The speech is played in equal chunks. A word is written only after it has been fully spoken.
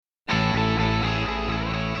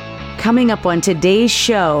Coming up on today's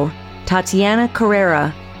show, Tatiana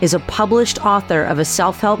Carrera is a published author of a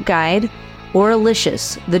self-help guide,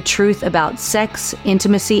 Oralicious, The Truth About Sex,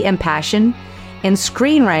 Intimacy, and Passion, and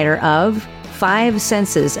screenwriter of 5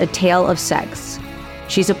 Senses, A Tale of Sex.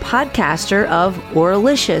 She's a podcaster of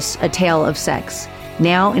Oralicious, A Tale of Sex,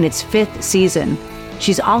 now in its 5th season.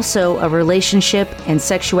 She's also a relationship and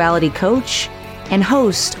sexuality coach and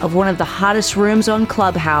host of one of the hottest rooms on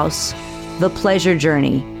Clubhouse, The Pleasure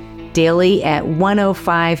Journey, daily at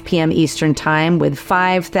 1:05 p.m. Eastern Time with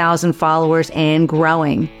 5,000 followers and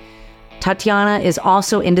growing. Tatiana is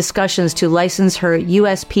also in discussions to license her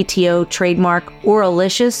USPTO trademark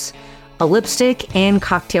Oralicious, a lipstick and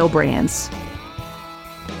cocktail brands.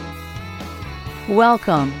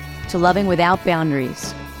 Welcome to Loving Without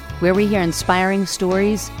Boundaries, where we hear inspiring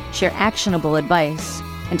stories, share actionable advice,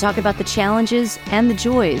 and talk about the challenges and the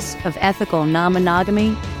joys of ethical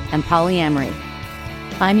non-monogamy and polyamory.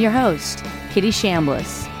 I'm your host, Kitty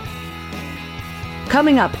Chambliss.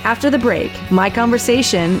 Coming up after the break, my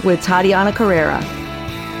conversation with Tatiana Carrera.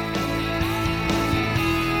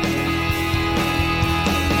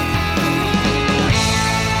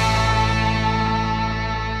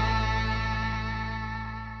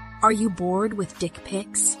 Are you bored with dick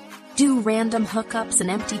pics? Do random hookups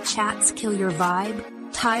and empty chats kill your vibe?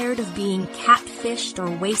 Tired of being catfished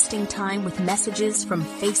or wasting time with messages from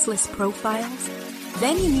faceless profiles?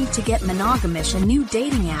 Then you need to get Monogamish, a new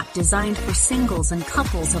dating app designed for singles and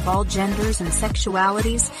couples of all genders and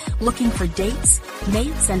sexualities looking for dates,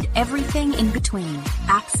 mates, and everything in between.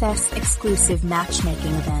 Access exclusive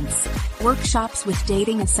matchmaking events, workshops with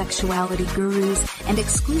dating and sexuality gurus, and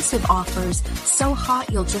exclusive offers so hot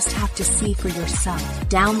you'll just have to see for yourself.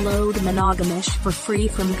 Download Monogamish for free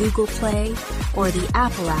from Google Play or the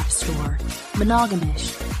Apple App Store.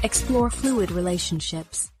 Monogamish. Explore fluid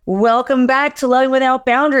relationships. Welcome back to Loving Without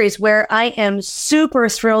Boundaries, where I am super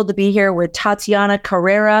thrilled to be here with Tatiana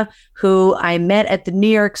Carrera, who I met at the New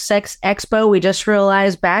York Sex Expo. We just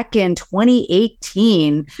realized back in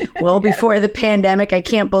 2018, well before the pandemic. I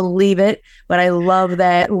can't believe it, but I love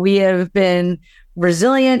that we have been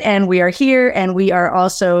resilient and we are here, and we are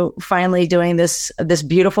also finally doing this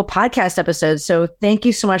beautiful podcast episode. So thank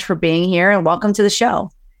you so much for being here and welcome to the show.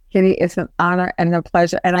 Kitty, it's an honor and a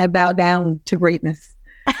pleasure, and I bow down to greatness.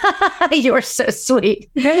 You are so sweet.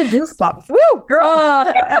 Woo,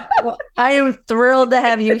 girl. Well, I am thrilled to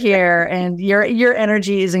have you here, and your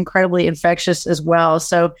energy is incredibly infectious as well.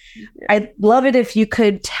 So I'd love it if you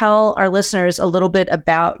could tell our listeners a little bit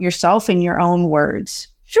about yourself in your own words.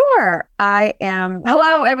 Sure. I am.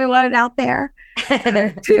 Hello, everyone out there.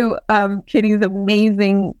 To Kitty's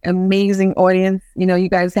amazing audience. You know, you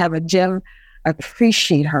guys have a gem.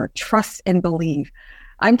 Appreciate her. Trust and believe.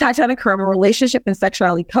 I'm Tatiana Carrera, relationship and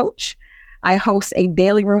sexuality coach. I host a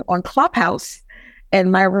daily room on Clubhouse,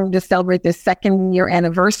 and my room just celebrates their 2nd year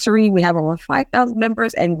anniversary. We have over 5,000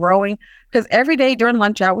 members and growing, because every day during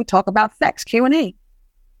lunch hour, we talk about sex, Q&A.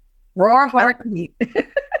 Raw heartbeat.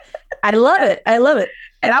 I love it.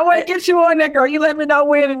 And I want to get you on there, girl. You let me know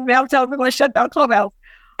when, and I'm telling you, we're going to shut down Clubhouse.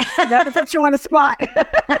 That's put you on the spot.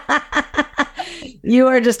 You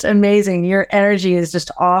are just amazing. Your energy is just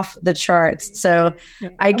off the charts. So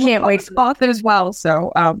I can't wait. I'm author as well.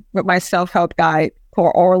 So with my self-help guide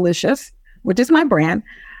for Oralicious, which is my brand,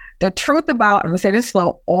 the truth about, I'm going to say this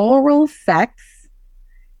slow, oral sex,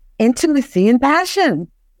 intimacy, and passion.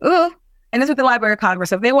 Ugh. And this is at the Library of Congress.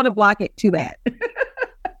 So if they want to block it, too bad.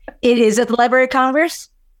 It is at the Library of Congress?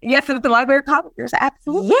 Yes, it's at the Library of Congress.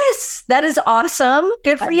 Absolutely. Yes, that is awesome.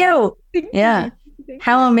 Good for you. Yeah.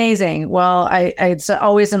 How amazing. Well, it's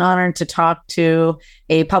always an honor to talk to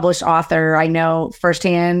a published author. I know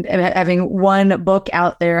firsthand, having one book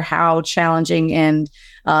out there, how challenging and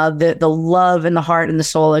the love and the heart and the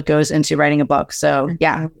soul that goes into writing a book. So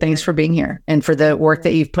yeah, thanks for being here and for the work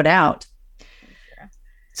that you've put out.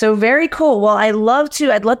 So very cool. Well, I'd love to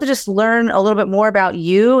just learn a little bit more about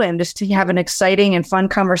you and just to have an exciting and fun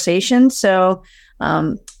conversation. So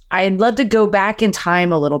I'd love to go back in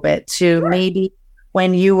time a little bit to maybe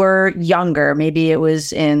when you were younger. Maybe it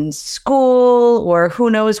was in school or who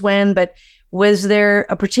knows when, but was there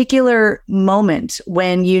a particular moment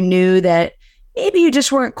when you knew that maybe you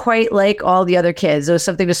just weren't quite like all the other kids? There was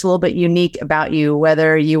something just a little bit unique about you,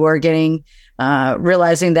 whether you were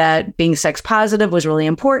realizing that being sex positive was really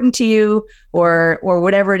important to you, or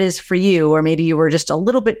whatever it is for you, or maybe you were just a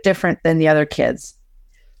little bit different than the other kids.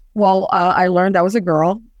 Well, I learned I was a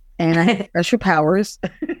girl and I had special powers.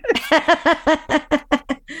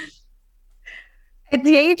 At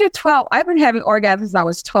the age of 12, I've been having orgasms since I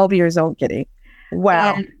was 12 years old, Kitty.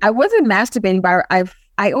 Wow. And I wasn't masturbating, but I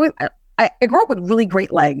grew up with really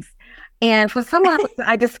great legs. And for some reason,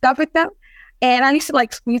 I discovered them. And I used to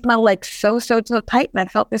like squeeze my legs so tight. And I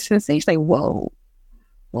felt this sensation like,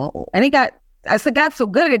 whoa. And it got so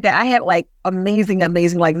good at that. I had like amazing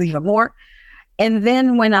legs even more. And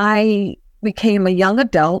then when I became a young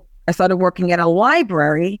adult, I started working at a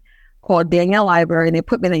library called Danielle Library, and they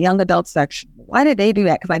put me in the young adult section. Why did they do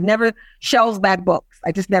that? Because I never shelves back books.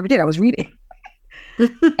 I just never did. I was reading.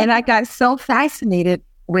 And I got so fascinated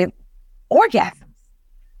with orgasms.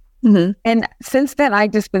 Mm-hmm. And since then,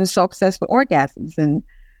 I've just been so obsessed with orgasms and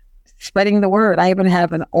spreading the word. I even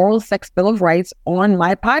have an oral sex bill of rights on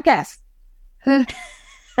my podcast.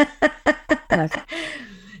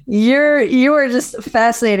 You are just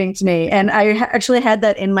fascinating to me. And I actually had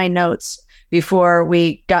that in my notes before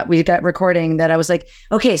we got recording, that I was like,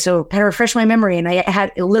 okay, so kind of refresh my memory. And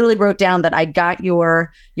I literally wrote down that I got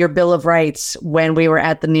your bill of rights when we were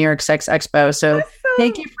at the New York Sex Expo. So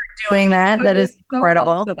thank you for doing that. That is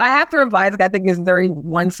incredible. I have to revise it. I think it's very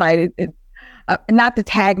one-sided. Not to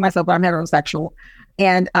tag myself, but I'm heterosexual.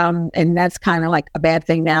 And that's kind of like a bad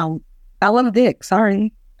thing now. I love dick.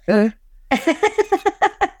 Sorry. It's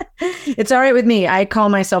all right with me. I call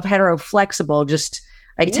myself hetero flexible. Just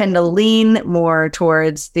I tend to lean more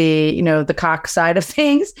towards the cock side of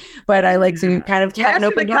things, but I like to kind of have an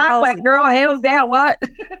open cock, like, girl, hands down, what?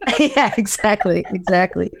 Yeah, exactly.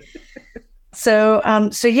 So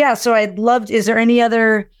I'd love. Is there any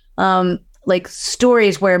other like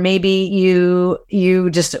stories where maybe you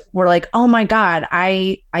just were like, oh my God,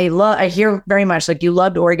 I hear very much like you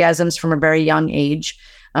loved orgasms from a very young age.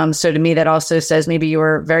 So to me, that also says maybe you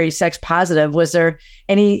were very sex positive. Was there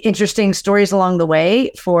any interesting stories along the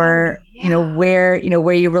way for, where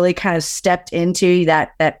you really kind of stepped into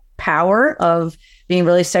that power of being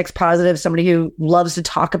really sex positive, somebody who loves to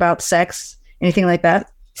talk about sex, anything like that?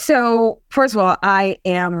 So first of all, I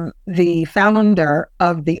am the founder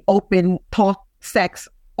of the Open Talk Sex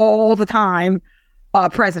All the Time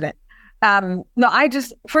president. I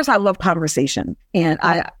love conversation. And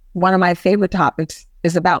one of my favorite topics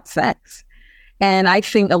is about sex. And I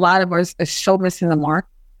think a lot of us are so missing the mark.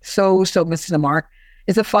 So missing the mark.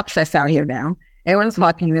 It's a fuck fest out here now. Everyone's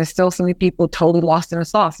fucking. There's still so many people totally lost in the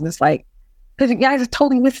sauce. And it's like, because you guys are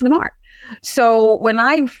totally missing the mark. So when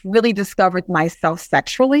I really discovered myself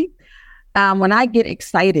sexually, when I get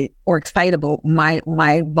excited or excitable, my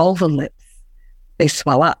vulva lips, they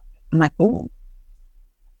swell up. I'm like, ooh.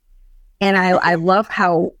 And I love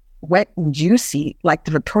how wet and juicy, like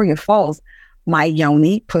the Victoria Falls, my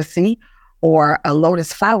yoni, pussy, or a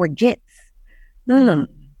lotus flower gets.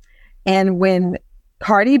 And when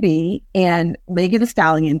Cardi B and Megan Thee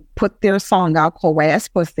Stallion put their song out called Wet Ass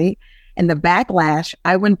Pussy, and the backlash,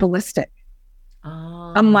 I went ballistic.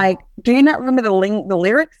 Oh. I'm like, do you not remember the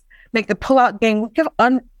lyrics? Make the pull-out gang weak.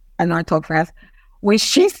 I know I talk fast. When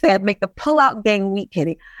she said, make the pull-out gang weak,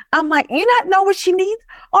 Kitty, I'm like, you not know what she needs?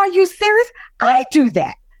 Are you serious? I do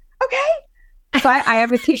that. Okay. So I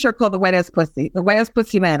have a t-shirt called the Wet Ass Pussy. The Wet Ass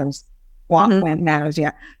Pussy matters. When matters,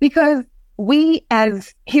 yeah. Because we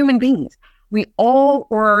as human beings, we all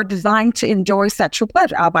were designed to enjoy sexual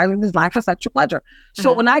pleasure. Our body was designed for sexual pleasure.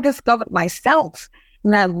 So when I discovered myself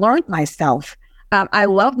and I learned myself, I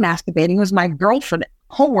love masturbating. It was my girlfriend,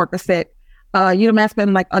 homeworker said, you don't masturbate.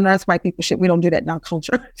 I'm like, oh, no, that's white people shit. We don't do that in our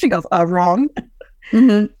culture. She goes, wrong.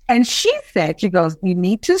 And she said, you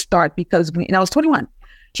need to start because, and I was 21.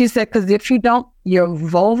 She said, because if you don't, your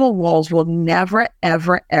vulval walls will never,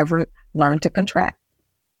 ever, ever learn to contract.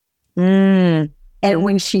 And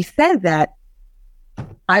when she said that,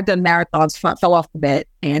 I've done marathons, fell off the bed.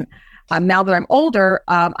 And now that I'm older,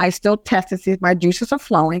 I still test to see if my juices are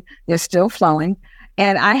flowing. They're still flowing.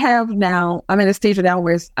 And I'm in a stage now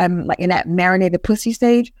where I'm like in that marinated pussy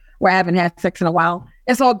stage where I haven't had sex in a while.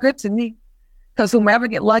 It's all good to me. Because whomever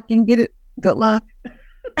get lucky and get it, good luck.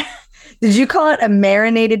 Did you call it a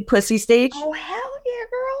marinated pussy stage? Oh, hell yeah,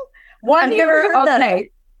 girl. I've never heard that.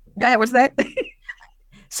 Okay. What's that?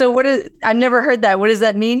 So I've never heard that. What does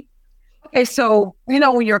that mean? Okay, so,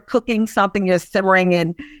 when you're cooking something, you're simmering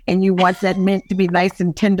and you want that mint to be nice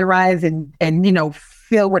and tenderized and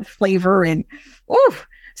filled with flavor and oof.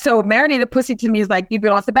 So marinated pussy to me is like you've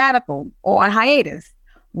been on sabbatical or on hiatus.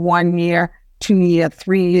 1 year, 2 years,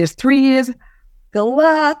 3 years, 3 years. Good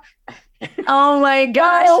luck. Oh my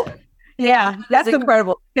gosh. Yeah, that's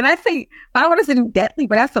incredible. Can I say, I don't want to say deadly,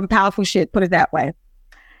 but that's some powerful shit. Put it that way.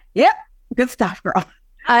 Yep. Good stuff, girl.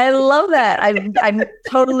 I love that. I'm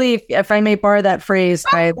totally, if I may borrow that phrase,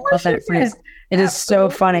 I love that phrase. It is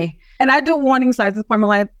so funny. And I do warning signs at this point in my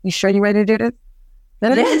life. You sure you're ready to do this?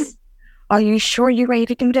 This? Are you sure you're ready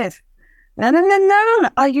to do this? No.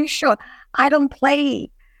 Are you sure? I don't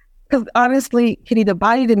play. Because honestly, Kitty, the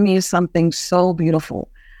body to me is something so beautiful.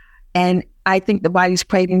 And I think the body's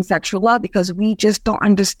craving sexual love because we just don't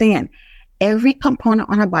understand. Every component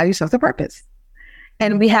on our body serves a purpose.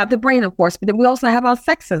 And we have the brain, of course, but then we also have our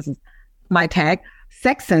sex senses. My tag,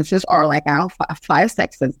 sex senses are like our five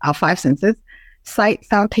senses. Sight,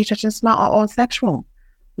 sound, taste, touch, and smell are all sexual.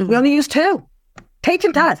 Mm-hmm. We only use two. Taste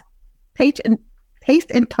and touch. Taste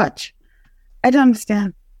and touch. I don't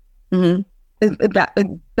understand. Mm-hmm.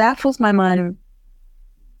 It baffles my mind.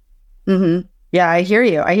 Mm-hmm. Yeah, I hear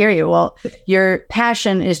you. Well, your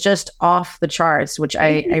passion is just off the charts, which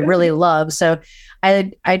I really love. So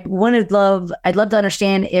I'd love to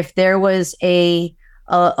understand if there was a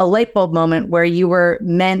light bulb moment where you were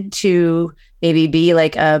meant to maybe be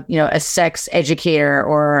like a sex educator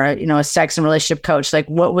or a sex and relationship coach. Like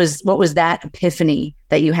what was that epiphany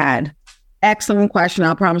that you had? Excellent question.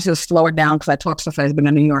 I promise you'll slow it down because I talk so fast. I've been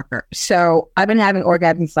a New Yorker. So I've been having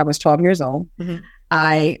orgasms since I was 12 years old. Mm-hmm.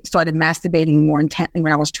 I started masturbating more intently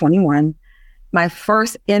when I was 21. My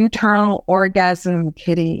first internal orgasm,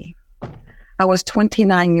 Kitty, I was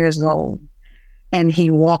 29 years old, and he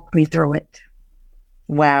walked me through it.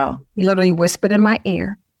 Wow. He literally whispered in my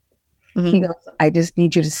ear. Mm-hmm. He goes, I just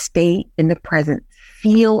need you to stay in the present.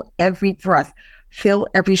 Feel every thrust. Feel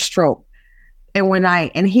every stroke.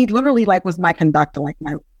 And he literally was my conductor, like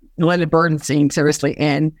my Leonard Bernstein, seriously.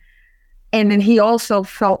 And then he also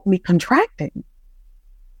felt me contracting.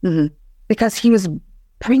 Mm-hmm. Because he was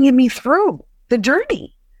bringing me through the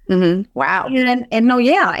journey. Mm-hmm. Wow.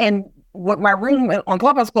 And what my room on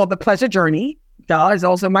Clubhouse called The Pleasure Journey, is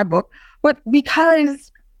also my book, but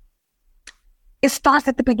because it starts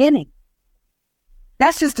at the beginning.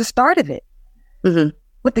 That's just the start of it. Mm-hmm.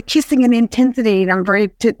 With the kissing and the intensity, and I'm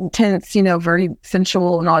very intense, very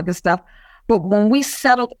sensual and all this stuff. But when we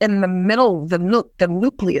settled in the middle, the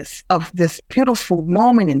nucleus of this beautiful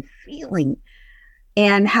moment and feeling,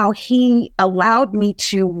 and how he allowed me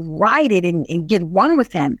to ride it and get one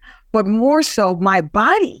with him, but more so my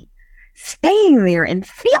body staying there and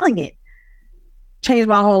feeling it changed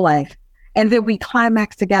my whole life. And then we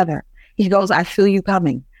climaxed together. He goes, I feel you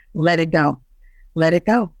coming. Let it go. Let it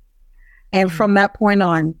go. And from that point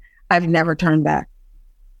on, I've never turned back.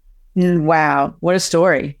 Wow. What a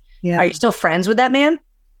story. Yeah. Are you still friends with that man?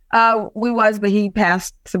 We was, but he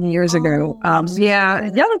passed some years ago.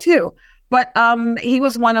 Young too. But he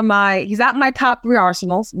was he's not my top 3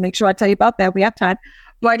 arsenals. Make sure I tell you about that. We have time.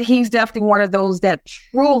 But he's definitely one of those that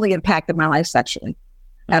truly impacted my life sexually.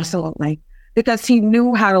 Mm-hmm. Absolutely. Because he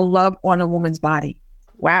knew how to love on a woman's body.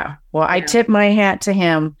 Wow. Well, I tip my hat to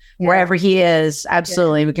him wherever he is.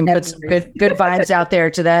 Absolutely. We can put some good vibes out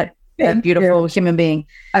there to that beautiful human being.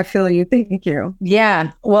 I feel you. Thank you.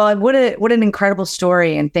 Yeah. Well, what an incredible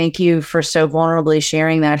story. And thank you for so vulnerably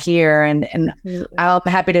sharing that here. And I'm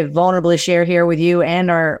happy to vulnerably share here with you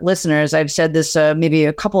and our listeners. I've said this maybe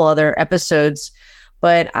a couple other episodes,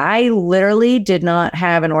 but I literally did not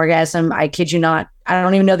have an orgasm. I kid you not. I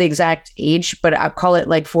don't even know the exact age, but I'll call it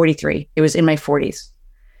like 43. It was in my 40s.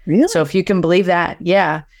 Really? So if you can believe that.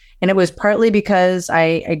 Yeah. And it was partly because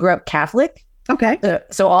I grew up Catholic. Okay.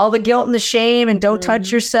 So all the guilt and the shame and don't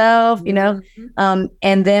touch yourself,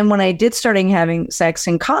 and then when I did starting having sex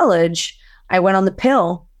in college, I went on the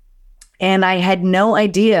pill, and I had no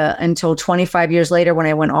idea until 25 years later when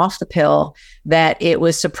I went off the pill that it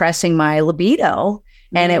was suppressing my libido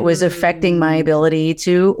and it was affecting my ability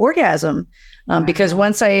to orgasm. Because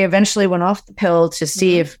once I eventually went off the pill to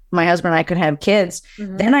see if my husband and I could have kids,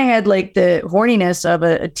 then I had like the horniness of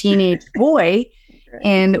a teenage boy.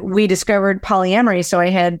 And we discovered polyamory. So I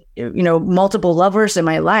had, multiple lovers in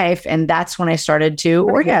my life. And that's when I started to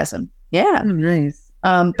orgasm. Yeah. Oh, nice.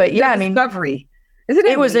 But yeah, discovery.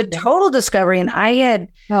 It was a total discovery. And I had,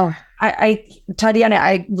 Tatiana,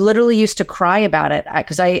 I literally used to cry about it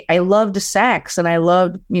because I loved sex and I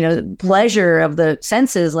loved, pleasure of the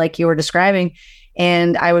senses like you were describing.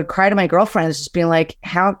 And I would cry to my girlfriends just being like,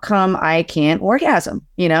 how come I can't orgasm?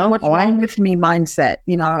 What's wrong with me mindset?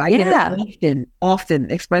 I get it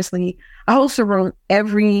often, especially I also wrote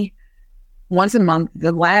once a month,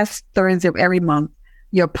 the last Thursday of every month,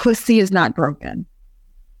 your pussy is not broken.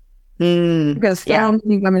 Because some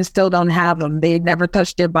women still don't have them. They never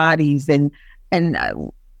touch their bodies and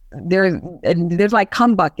there's like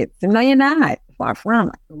cum buckets. And no, you're not. Far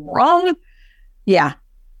from wrong. Yeah.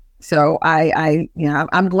 So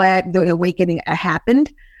I'm glad the awakening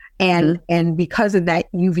happened, and because of that,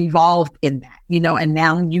 you've evolved in that, and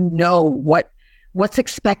now what's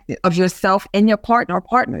expected of yourself and your partner or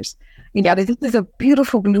partners. This is a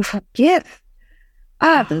beautiful, beautiful gift.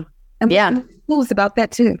 And schools about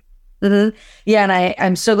that too. Mm-hmm. Yeah. And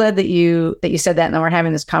I'm so glad that you said that and that we're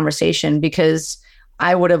having this conversation, because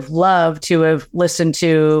I would have loved to have listened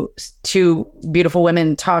to two beautiful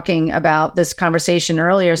women talking about this conversation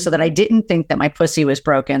earlier, so that I didn't think that my pussy was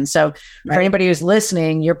broken. So for anybody who's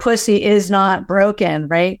listening, your pussy is not broken,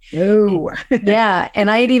 right? No. Yeah. And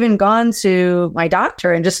I had even gone to my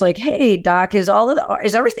doctor and just like, hey, doc, is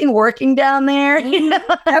everything working down there? You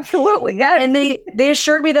know? Absolutely. Yeah. And they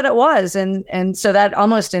assured me that it was. And so that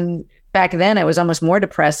back then it was almost more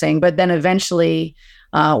depressing. But then eventually,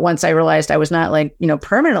 once I realized I was not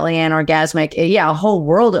permanently anorgasmic, a whole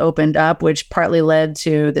world opened up, which partly led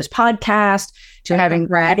to this podcast, to having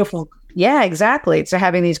beautiful, exactly. To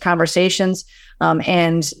having these conversations.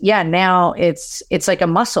 Now it's like a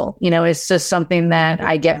muscle, it's just something that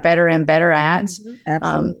I get better and better at.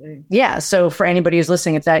 Absolutely. So for anybody who's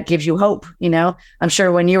listening, if that gives you hope, I'm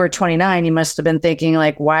sure when you were 29, you must have been thinking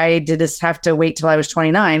like, why did this have to wait till I was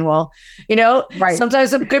 29? Well,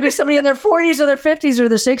 sometimes it could be somebody in their 40s or their 50s or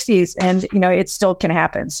their 60s, and, it still can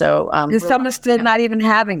happen. So, some are still not even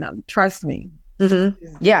having them. Trust me.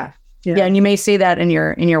 Mm-hmm. Yeah. And you may see that in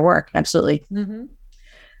your work. Absolutely. Mm-hmm.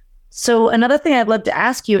 So another thing I'd love to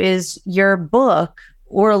ask you is your book,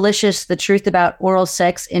 Oralicious: The Truth About Oral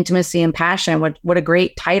Sex, Intimacy, and Passion. What a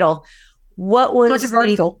great title. What was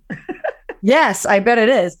controversial? Yes, I bet it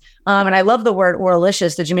is. And I love the word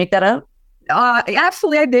oralicious. Did you make that up?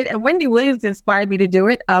 Absolutely, I did. And Wendy Williams inspired me to do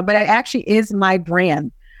it. But it actually is my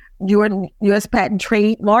brand. U.S. patent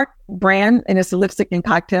trademark brand, and it's a lipstick and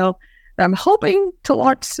cocktail that I'm hoping to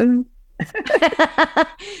launch soon.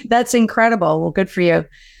 That's incredible. Well, good for you.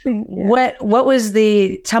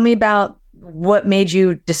 Yeah. Tell me about what made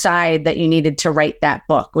you decide that you needed to write that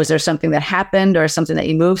book. Was there something that happened or something that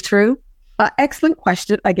you moved through? Excellent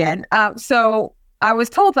question again. So I was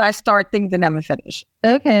told that I start things and never finish.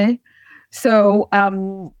 Okay. So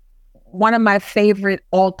one of my favorite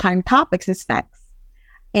all-time topics is sex.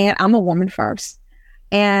 And I'm a woman first.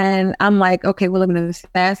 And I'm like, okay, we're living in this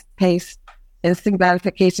fast-paced, instant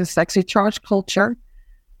gratification, sexually charged culture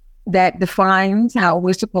that defines how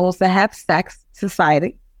we're supposed to have sex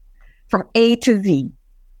society from A to Z.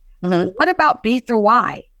 Mm-hmm. What about B through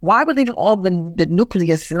Y? Why would leave all the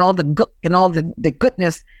nucleus and all the the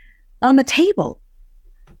goodness on the table?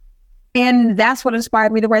 And that's what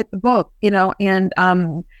inspired me to write the book, and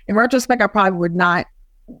in retrospect, I probably would not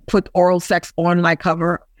put oral sex on my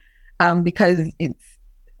cover because it's,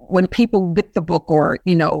 when people get the book or,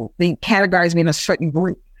 they categorize me in a certain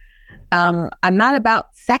group, I'm not about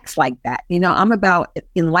sex like that. I'm about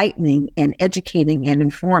enlightening and educating and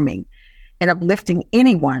informing and uplifting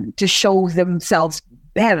anyone to show themselves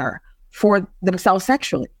better for themselves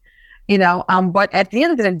sexually, but at the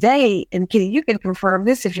end of the day, and Kitty, you can confirm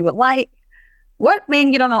this if you would like, what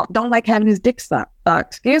man you don't like having his dick sucked?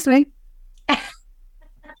 Excuse me.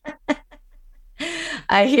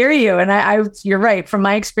 I hear you. And you're right. From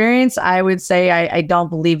my experience, I would say I don't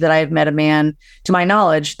believe that I've met a man, to my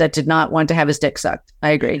knowledge, that did not want to have his dick sucked. I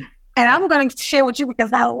agree. And I'm going to share with you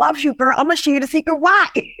because I love you, girl. I'm going to share the secret why.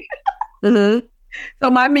 Mm-hmm. So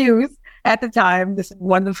my muse at the time, this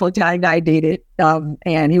wonderful Italian guy I dated,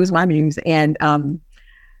 and he was my muse. And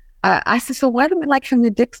I said, so why do we like having the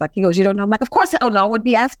dick sucked? He goes, you don't know? I'm like, of course I don't know. I would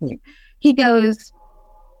be asking you. He goes,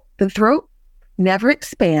 the throat never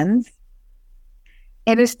expands.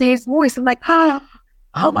 And it stays moist. I'm like, oh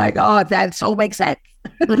my God, that so makes sense.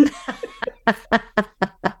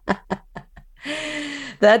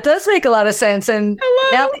 That does make a lot of sense. And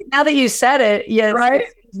now that you said it, yeah, right?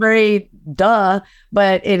 It's very duh,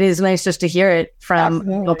 but it is nice just to hear it from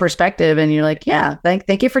your perspective. And you're like, yeah,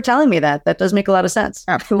 thank you for telling me that. That does make a lot of sense.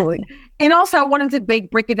 Absolutely. And also I wanted to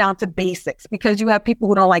break it down to basics, because you have people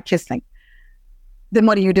who don't like kissing. Then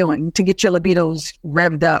what are you doing to get your libidos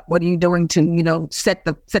revved up? What are you doing to, set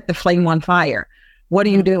the flame on fire? What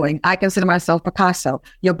are you doing? I consider myself Picasso.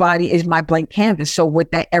 Your body is my blank canvas. So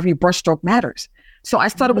with that, every brushstroke matters. So I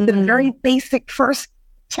started with the very basic first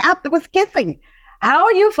chapter with kissing. How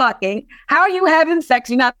are you fucking? How are you having sex?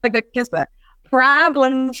 You're not a good kisser.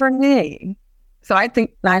 Problem for me. So I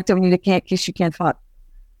think when you can't kiss, you can't fuck.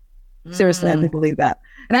 Seriously, I do believe that.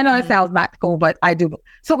 And I know it sounds not cool, but I do.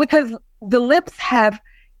 So because the lips have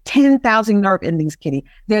 10,000 nerve endings, Kitty.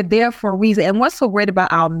 They're there for a reason. And what's so great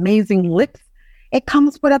about our amazing lips, it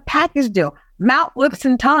comes with a package deal. Mouth, lips,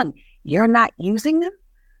 and tongue. You're not using them?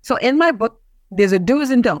 So in my book, there's a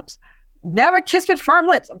do's and don'ts. Never kiss with firm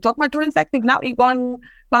lips. I'm talking about during sex. Not you going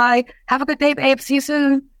by, have a good day, babe, see you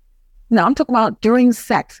soon. No, I'm talking about during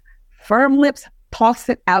sex. Firm lips, toss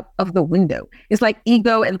it out of the window. It's like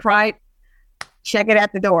ego and pride. Check it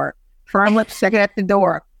at the door. Firm lips, check it at the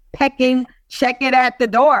door. Pecking, check it at the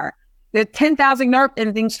door. There are 10,000 nerve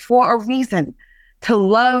endings for a reason. To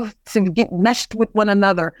love, to get meshed with one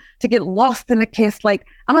another, to get lost in a kiss. Like,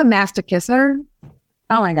 I'm a master kisser.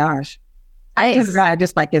 Oh my gosh. I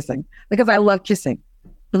just by kissing because I love kissing.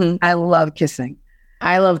 Mm-hmm. I love kissing.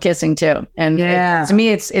 I love kissing too. And to me,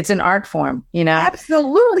 it's an art form, you know?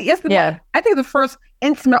 Absolutely. It's I think the first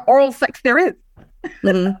intimate oral sex there is.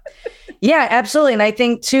 Mm-hmm. Yeah, absolutely. And I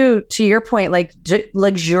think too, to your point, like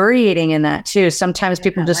luxuriating in that too. Sometimes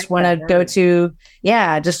people just want to go to,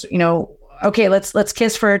 just, you know, okay, let's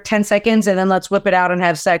kiss for 10 seconds and then let's whip it out and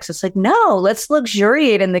have sex. It's like, no, let's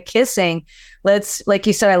luxuriate in the kissing. Let's, like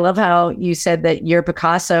you said, I love how you said that you're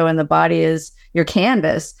Picasso and the body is your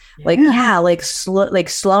canvas. Like,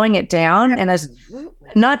 slowing it down. And as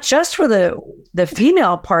not just for the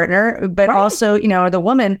female partner, but also, you know, the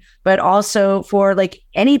woman, but also for like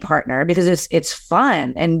any partner, because it's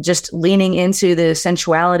fun and just leaning into the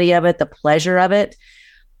sensuality of it, the pleasure of it.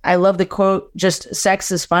 I love the quote, just sex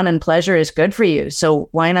is fun and pleasure is good for you. So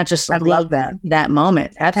why not just love that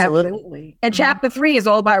moment? Absolutely. And chapter 3 is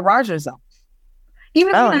all about erogenous zones.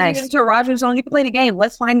 Even if you're not into erogenous zones, you can play the game.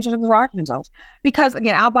 Let's find each other's erogenous zones. Because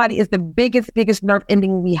again, our body is the biggest nerve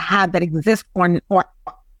ending we have that exists for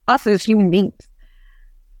us as human beings.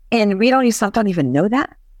 And we don't even know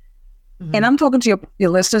that. Mm-hmm. And I'm talking to your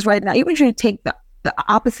listeners right now. Even if you take the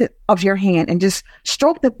opposite of your hand and just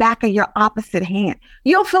stroke the back of your opposite hand,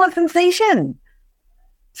 you'll feel a sensation.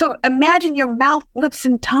 So imagine your mouth, lips,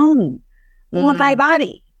 and tongue on my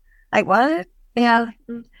body. Like, what? Yeah.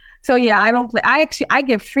 So I don't play. I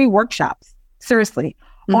give free workshops, seriously,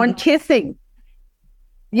 on kissing.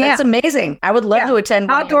 Yeah. That's amazing. I would love to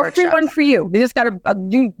attend. I'll do a free one for you. They just got to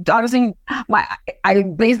do, honestly, I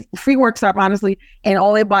base free workshop, honestly, and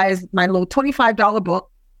all they buy is my little $25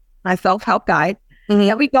 book, my self-help guide.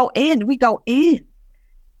 And we go in.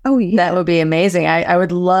 Oh, yeah. That would be amazing. I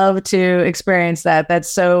would love to experience that. That's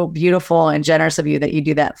so beautiful and generous of you that you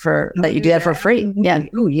do that for free. Yeah.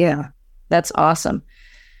 Oh, yeah. That's awesome.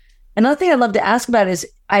 Another thing I'd love to ask about is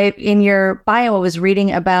in your bio, I was reading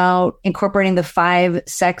about incorporating the 5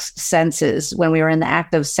 sex senses when we were in the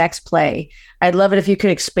act of sex play. I'd love it if you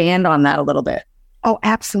could expand on that a little bit. Oh,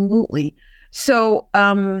 absolutely. So,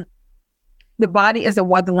 the body is a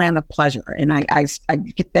wonderland of pleasure. And I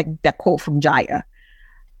get that quote from Jaya.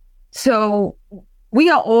 So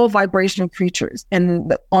we are all vibrational creatures.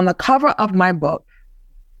 And on the cover of my book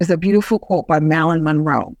is a beautiful quote by Marilyn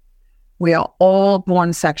Monroe. We are all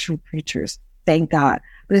born sexual creatures. Thank God.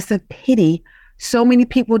 But it's a pity so many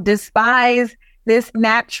people despise this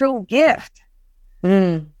natural gift.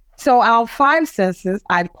 So our 5 senses,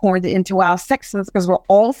 I've coined it into our sex senses because we're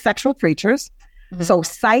all sexual creatures. So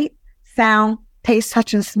sight, sound, taste,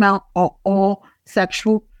 touch, and smell are all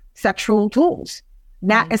sexual tools.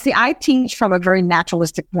 Now, and see, I teach from a very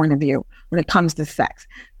naturalistic point of view when it comes to sex.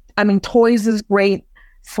 I mean, toys is great,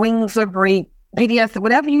 swings are great, BDS,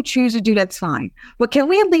 whatever you choose to do, that's fine. But can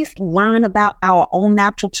we at least learn about our own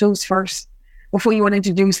natural tools first before you want to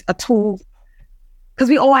introduce a tool? Because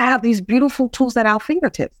we all have these beautiful tools at our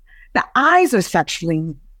fingertips. The eyes are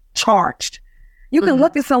sexually charged. You can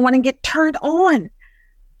look at someone and get turned on.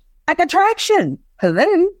 Like attraction.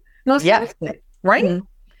 Hello. No, seriously. Right?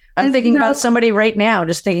 I'm thinking about somebody right now,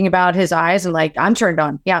 just thinking about his eyes and like, I'm turned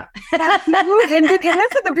on. Yeah. and this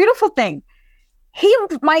is the beautiful thing. He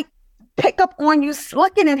might pick up on you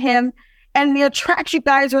looking at him and the attraction, you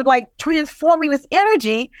guys are like transforming this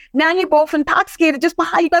energy. Now you're both intoxicated just by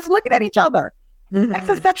how you guys are looking at each other. That's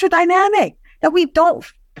a sexual dynamic that we don't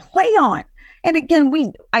play on. And again,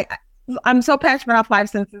 I'm so passionate about 5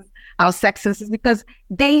 senses, our sex senses, because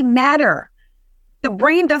they matter. The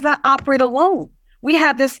brain does not operate alone. We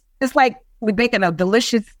have this, it's like we're baking a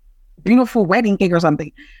delicious, beautiful wedding cake or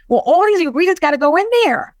something. Well, all these ingredients got to go in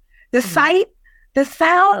there. The sight, the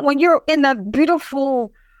sound, when you're in the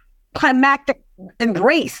beautiful climactic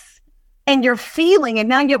embrace and you're feeling, and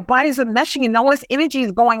now your bodies are meshing and all this energy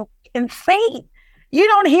is going insane. You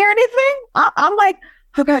don't hear anything? I'm like,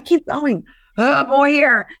 oh God, keep going. Oh, more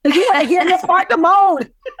here. You want to hear this part the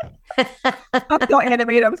mode. I'm so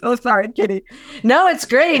animated. I'm so sorry, Kitty. No, it's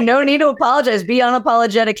great. No need to apologize. Be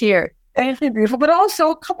unapologetic here. Thank you, beautiful. But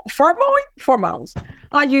also, pheromones.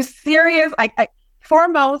 Are you serious?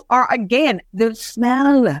 Pheromones are, again, the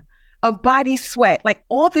smell of body sweat. Like,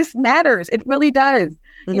 all this matters. It really does.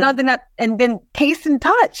 You know, and then taste and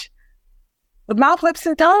touch. With mouth, lips,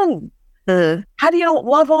 and tongue. How do you don't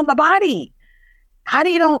love on the body? How do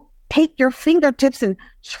you don't take your fingertips and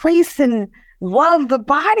trace and love the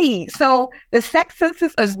body? So the sex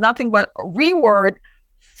senses is nothing but a reword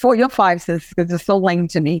for your 5 senses, because it's so lame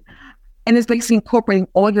to me. And it's basically incorporating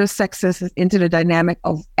all your sex senses into the dynamic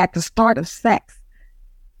of at the start of sex.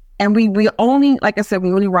 And we only, like I said,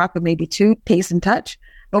 we only rock with maybe 2, taste and touch,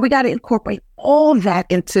 but we got to incorporate all that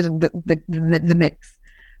into the mix.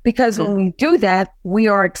 Because when we do that, we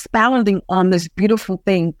are expounding on this beautiful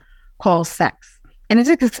thing called sex. And it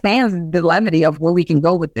just expands the levity of where we can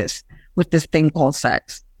go with this thing called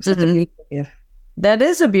sex. That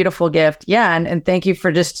is a beautiful gift. Yeah. And thank you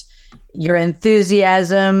for just your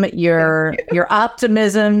enthusiasm, your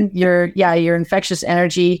optimism, your infectious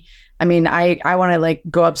energy. I mean, I want to like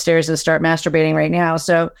go upstairs and start masturbating right now.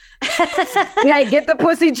 So yeah, get the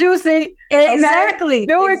pussy juicy. Exactly.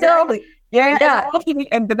 Do it, exactly. Girl. Yeah.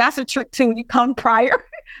 And that's a trick too. When you come prior,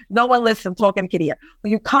 no one listens, talking kitty here.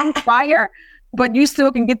 When you come prior, but you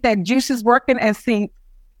still can get that juices working and see.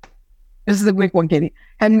 This is a quick one, Kitty.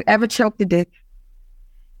 Have you ever choked a dick?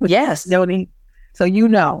 Yes. Noni? So you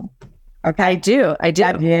know. Okay. I do.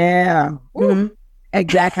 Yeah. Mm-hmm.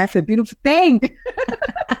 Exactly. That's a beautiful thing.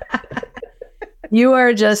 You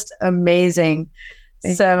are just amazing.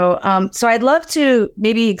 So I'd love to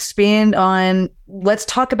maybe expand on, let's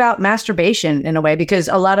talk about masturbation in a way, because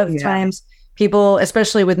a lot of times people,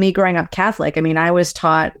 especially with me growing up Catholic, I mean, I was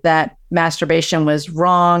taught that masturbation was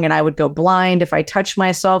wrong and I would go blind if I touched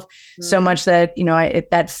myself so much that,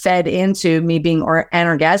 that fed into me being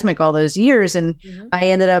anorgasmic all those years. And I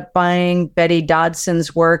ended up buying Betty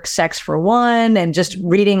Dodson's work, Sex for One, and just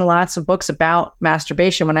reading lots of books about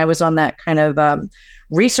masturbation when I was on that kind of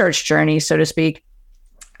research journey, so to speak.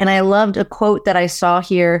 And I loved a quote that I saw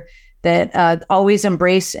here that always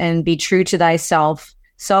embrace and be true to thyself.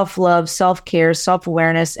 Self-love, self-care,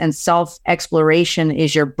 self-awareness, and self-exploration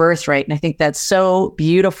is your birthright. And I think that's so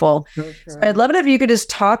beautiful. Okay. So I'd love it if you could just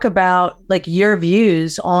talk about like your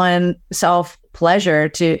views on self-pleasure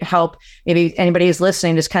to help maybe anybody who's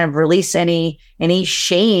listening just kind of release any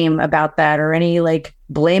shame about that, or any like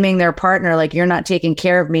blaming their partner, like you're not taking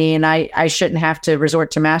care of me and I shouldn't have to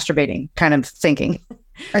resort to masturbating kind of thinking.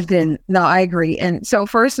 No, I agree. And so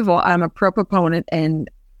first of all, I'm a proponent and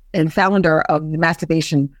founder of the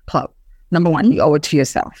Masturbation Club. Number one, you owe it to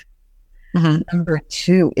yourself. Number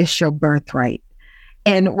two, it's your birthright.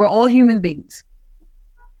 And we're all human beings.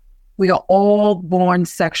 We are all born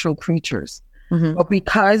sexual creatures. But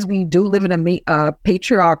because we do live in a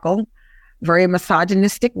patriarchal, very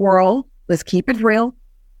misogynistic world, let's keep it real.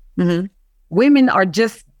 Women are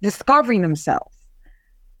just discovering themselves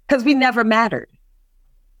because we never mattered.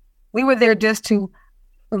 We were there just to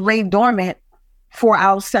lay dormant for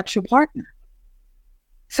our sexual partner.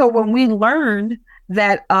 So when we learned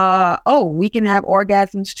that, we can have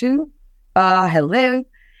orgasms too, hello.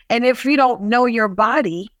 And if you don't know your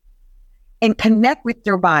body and connect with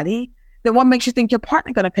your body, then what makes you think your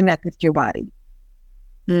partner going to connect with your body?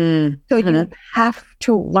 So you have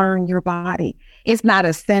to learn your body. It's not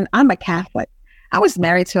a sin. I'm a Catholic. I was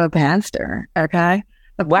married to a pastor. Okay.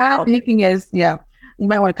 The wow. Thinking is, you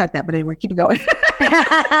might want to cut that, but anyway, keep it going.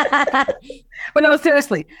 But no,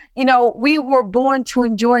 seriously, we were born to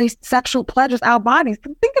enjoy sexual pleasures, our bodies.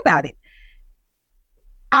 Think about it.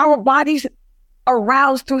 Our bodies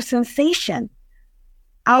aroused through sensation.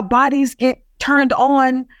 Our bodies get turned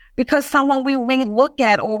on because someone we may look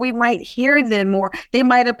at, or we might hear them, or they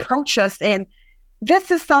might approach us. And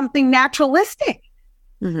this is something naturalistic.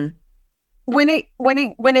 When it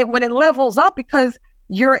levels up, because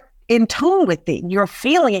you're in tune with it, you're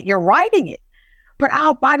feeling it, you're writing it. But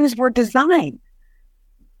our bodies were designed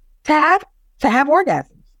to have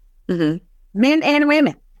orgasms. Men and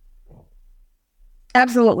women.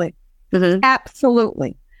 Absolutely.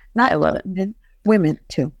 Absolutely. I love it. Women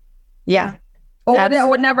too. Yeah. Or that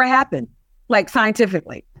would never happen, like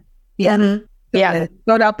scientifically. Yeah. Yeah.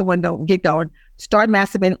 Go out the window, get going. Start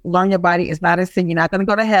masturbating, learn your body. It's not a sin. You're not going to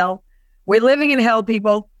go to hell. We're living in hell,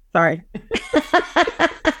 people. Sorry.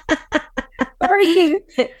 Sorry.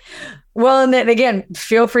 Well, and then again,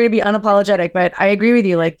 feel free to be unapologetic, but I agree with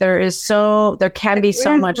you. Like there can be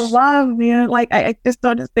so much love, man. Like I just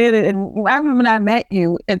don't understand it. And I remember when I met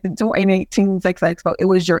you at the 2018 Sex Expo, it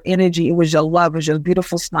was your energy, it was your love, it was your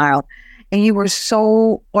beautiful smile, and you were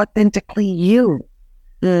so authentically you,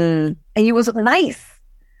 and you was nice,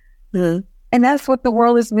 and that's what the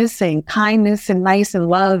world is missing: kindness and nice and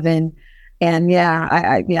love, and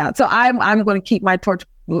yeah. So I'm going to keep my torch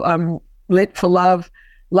lit for love.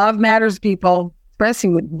 Love matters, people,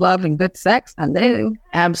 especially with love and good sex. I know.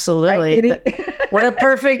 Absolutely. Right,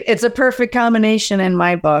 it's a perfect combination in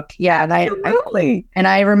my book. Yeah. And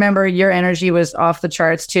I remember your energy was off the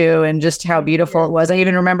charts too, and just how beautiful it was. I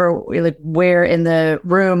even remember like where in the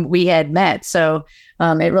room we had met. So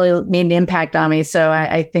it really made an impact on me. So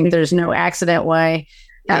I think there's no accident why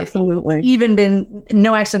Absolutely. Even been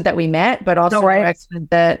no accident that we met, but also no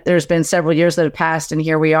accident that there's been several years that have passed, and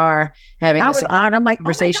here we are having this I'm like,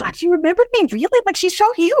 conversation. Oh my gosh, you remember me? Really? Like, she's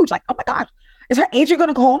so huge. Like, oh my gosh, is her agent going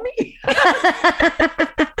to call me?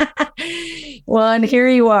 Well, and here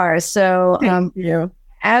you are. So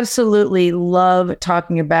absolutely love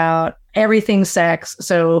talking about everything sex.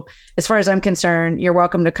 So as far as I'm concerned, you're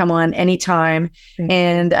welcome to come on anytime.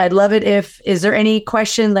 And I'd love it is there any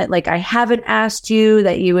question that like I haven't asked you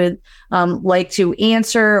that you would like to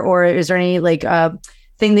answer, or is there any like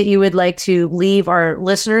thing that you would like to leave our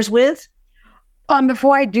listeners with?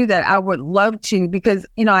 Before I do that, I would love to, because,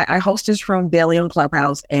 I host this room daily on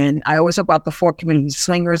Clubhouse, and I always talk about the 4 communities: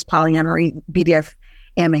 swingers, polyamory, BDSM,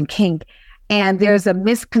 and kink. And there's a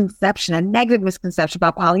negative misconception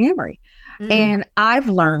about polyamory. And I've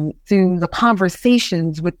learned through the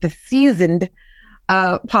conversations with the seasoned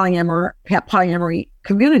polyamory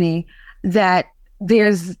community that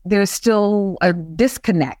there's still a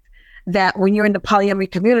disconnect, that when you're in the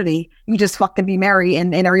polyamory community, you just fucking be married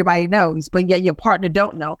and everybody knows, but yet your partner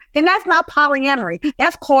don't know. And that's not polyamory.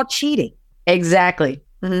 That's called cheating. Exactly.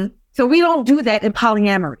 Mm-hmm. So we don't do that in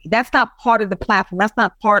polyamory. That's not part of the platform. That's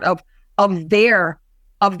not part of their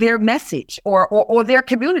message or their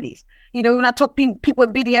communities. When I talk to people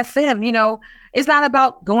with BDSM, it's not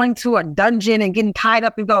about going to a dungeon and getting tied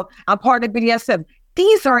up and go, I'm part of BDSM.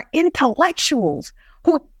 These are intellectuals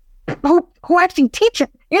who actually teach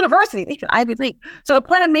at university, teach at Ivy League. So the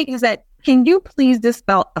point I'm making is that, can you please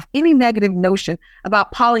dispel of any negative notion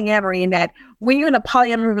about polyamory, and that when you're in a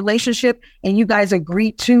polyamory relationship and you guys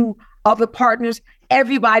agree to other partners,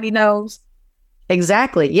 everybody knows.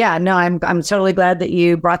 Exactly. Yeah, no, I'm totally glad that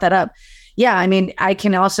you brought that up. Yeah, I mean, I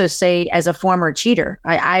can also say, as a former cheater,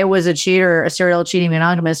 I was a cheater, a serial cheating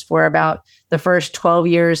monogamist for about the first 12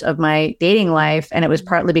 years of my dating life. And it was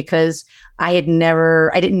partly because I didn't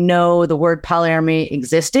know the word polyamory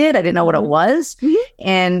existed. I didn't know what it was. Mm-hmm.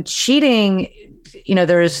 And cheating,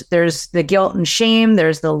 there's the guilt and shame,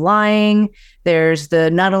 there's the lying, there's the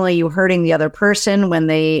not only you hurting the other person when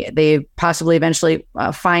they possibly eventually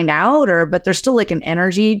find out, but there's still like an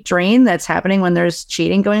energy drain that's happening when there's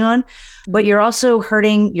cheating going on. But you're also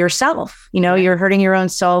hurting yourself. You're hurting your own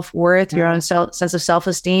self-worth, your own sense of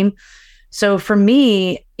self-esteem. So for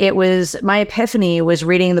me, it was my epiphany was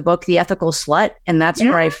reading the book, The Ethical Slut. And that's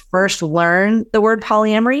where I first learned the word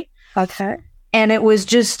polyamory. Okay. And it was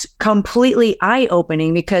just completely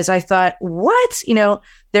eye-opening, because I thought, what?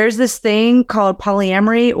 There's this thing called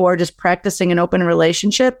polyamory, or just practicing an open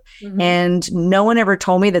relationship. Mm-hmm. And no one ever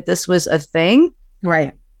told me that this was a thing.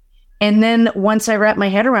 Right. And then once I wrapped my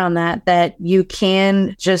head around that you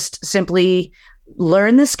can just simply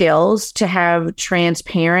learn the skills to have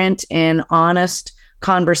transparent and honest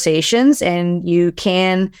conversations, and you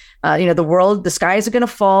can, the skies are going to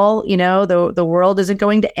fall, the world isn't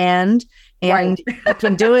going to end. And you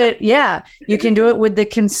can do it. Yeah. You can do it with the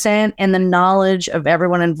consent and the knowledge of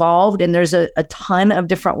everyone involved. And there's a ton of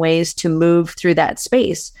different ways to move through that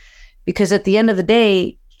space, because at the end of the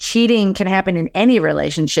day, cheating can happen in any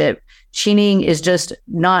relationship. Cheating is just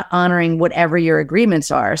not honoring whatever your agreements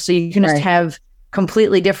are. So you can just have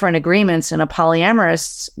completely different agreements in a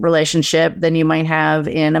polyamorous relationship than you might have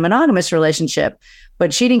in a monogamous relationship.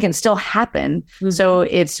 But cheating can still happen. Mm-hmm. So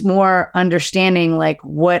it's more understanding, like,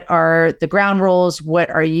 what are the ground rules? What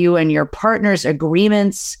are you and your partner's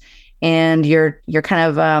agreements and your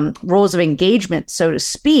kind of rules of engagement, so to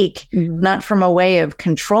speak, not from a way of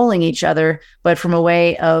controlling each other, but from a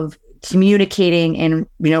way of communicating in,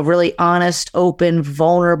 really honest, open,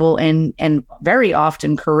 vulnerable, and very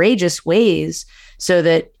often courageous ways, so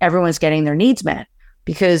that everyone's getting their needs met.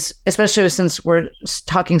 Because especially since we're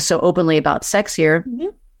talking so openly about sex here,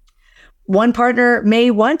 one partner may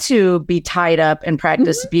want to be tied up and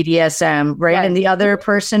practice BDSM, right? And the other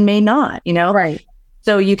person may not, Right.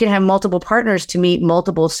 So you can have multiple partners to meet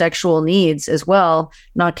multiple sexual needs as well,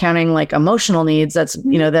 not counting like emotional needs. That's,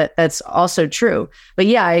 that's also true. But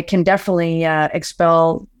yeah, I can definitely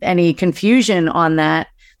expel any confusion on that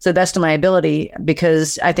to the best of my ability,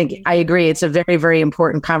 because I think I agree. It's a very, very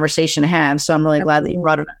important conversation to have. So I'm really glad that you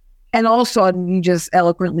brought it up. And also, you just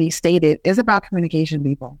eloquently stated, it's about communication,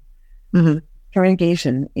 people. Mm-hmm.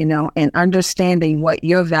 Communication, and understanding what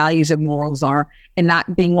your values and morals are, and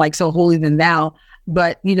not being like so holier than thou.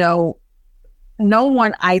 But, no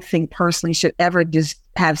one, I think personally, should ever just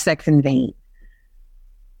have sex in vain.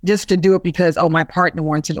 Just to do it because, my partner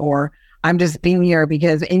wants it, or I'm just being here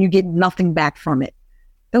and you get nothing back from it.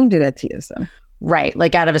 Don't do that to yourself. Right.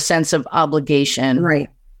 Like out of a sense of obligation. Right.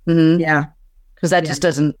 Mm-hmm. Yeah. Because that just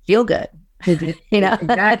doesn't feel good.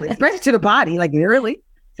 Exactly. Especially to the body. Like, really?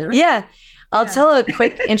 Yeah. I'll tell a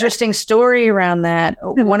quick, interesting story around that.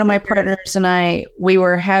 One of my partners and I, we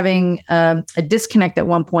were having a disconnect at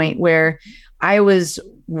one point where I was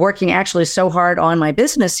working actually so hard on my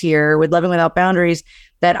business here with Loving Without Boundaries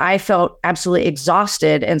that I felt absolutely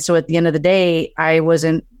exhausted. And so at the end of the day, I was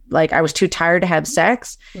too tired to have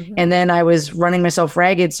sex. Mm-hmm. And then I was running myself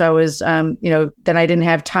ragged. So I was, then I didn't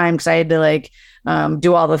have time because I had to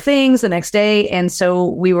do all the things the next day. And so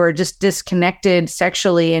we were just disconnected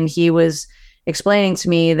sexually. And he was explaining to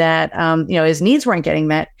me that, his needs weren't getting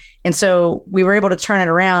met. And so we were able to turn it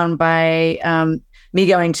around by me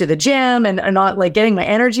going to the gym and not getting my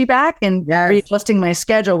energy back and readjusting my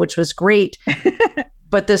schedule, which was great.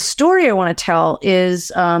 But the story I want to tell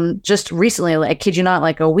is just recently, I kid you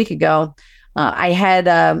not, a week ago,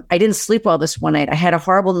 I didn't sleep well this one night. I had a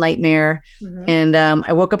horrible nightmare and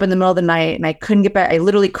I woke up in the middle of the night and I couldn't get back. I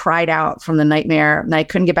literally cried out from the nightmare and I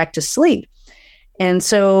couldn't get back to sleep. And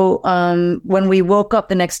so when we woke up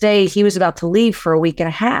the next day, he was about to leave for a week and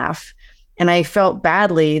a half. And I felt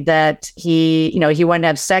badly that he wanted to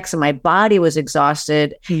have sex and my body was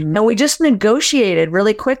exhausted. Mm-hmm. And we just negotiated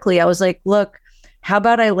really quickly. I was like, look, how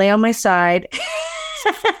about I lay on my side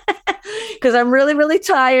because I'm really, really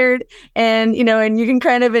tired and you can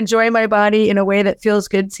kind of enjoy my body in a way that feels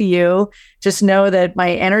good to you. Just know that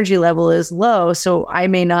my energy level is low. So I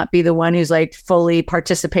may not be the one who's fully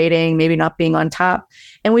participating, maybe not being on top.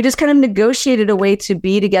 And we just kind of negotiated a way to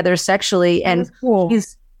be together sexually. And cool.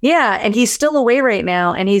 And he's still away right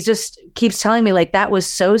now. And he just keeps telling me that was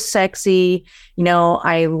so sexy.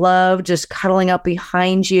 I love just cuddling up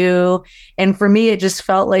behind you. And for me, it just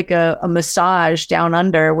felt like a massage down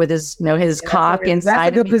under with his cock inside. That's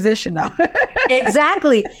a good position though.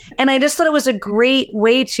 Exactly. And I just thought it was a great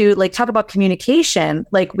way to talk about communication.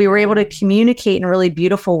 We were able to communicate in a really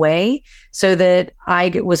beautiful way so that I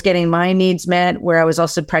was getting my needs met, where I was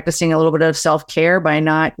also practicing a little bit of self-care by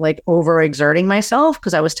not overexerting myself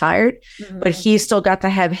because I was tired, but he still got to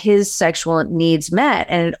have his sexual needs met.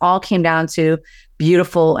 And it all came down to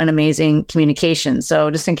beautiful and amazing communication.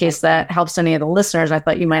 So just in case that helps any of the listeners, I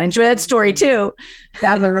thought you might enjoy that story too.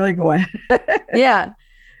 That's a really good one. Yeah.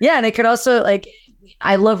 Yeah. And it could also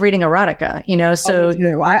I love reading erotica, so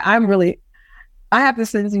I have to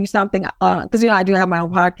send you something because I do have my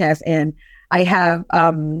own podcast and I have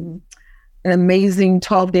an amazing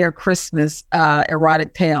 12-Day Christmas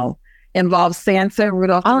erotic tale. Involves Santa,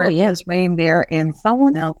 Rudolph the Red-Nosed Reindeer, and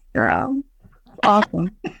someone else. Girl,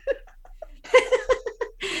 awesome.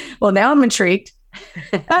 Well, now I'm intrigued.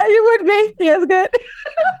 You would be. Yes, good.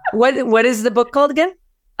 What is the book called again?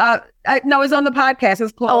 No, it's on the podcast.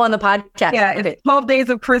 It's called. Oh, on the podcast. Yeah, okay. It's 12 Days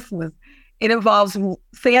of Christmas. It involves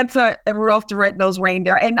Santa and Rudolph the Red-Nosed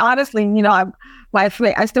Reindeer. And honestly,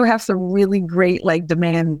 I still have some really great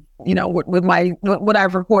demand, with what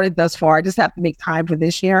I've recorded thus far. I just have to make time for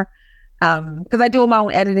this year. Because I do my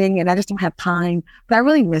own editing and I just don't have time, but I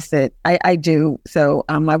really miss it. I do. So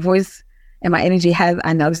my voice and my energy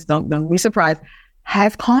I noticed, don't be surprised,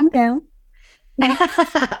 has calmed down.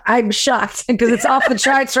 I'm shocked because it's off the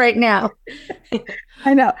charts right now.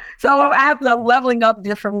 I know. So I have to leveling up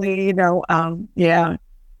differently, because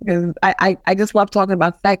I just love talking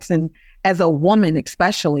about sex, and as a woman,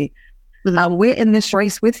 especially, we're in this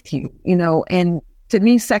race with you, and to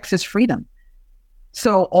me, sex is freedom.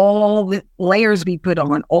 So all the layers we put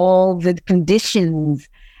on, all the conditions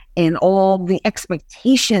and all the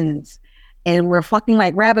expectations, and we're fucking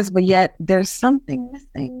like rabbits, but yet there's something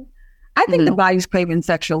missing. I think the body's craving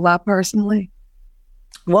sexual love, personally.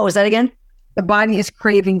 What was that again? The body is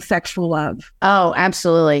craving sexual love. Oh,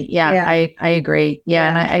 absolutely. Yeah. I agree. Yeah.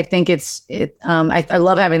 And I think I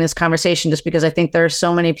love having this conversation just because I think there are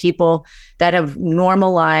so many people that have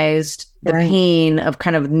normalized the pain of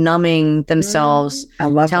kind of numbing themselves. I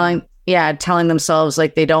love telling themselves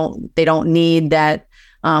they don't need that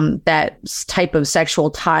type of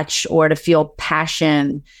sexual touch or to feel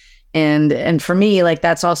passion. And for me,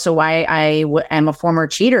 that's also why I am a former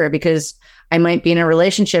cheater, because I might be in a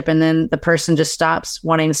relationship and then the person just stops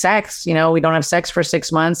wanting sex. We don't have sex for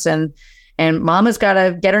 6 months and mama's got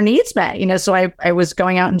to get her needs met, so I was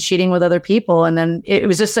going out and cheating with other people. And then it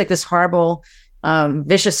was just this horrible,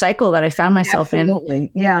 vicious cycle that I found myself in.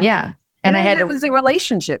 Yeah. Yeah. And it was the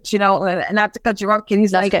relationships, and not to cut you off,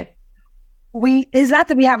 Kenny's it's not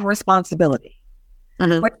that we have a responsibility,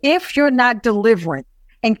 but if you're not delivering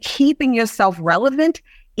and keeping yourself relevant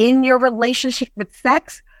in your relationship with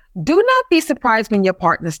sex, do not be surprised when your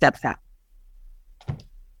partner steps out.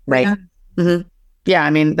 Right. Yeah. Mm-hmm. Yeah. I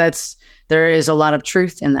mean, there is a lot of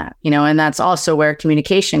truth in that, and that's also where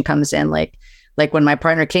communication comes in. like when my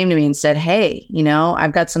partner came to me and said, hey, you know,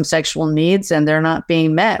 I've got some sexual needs and they're not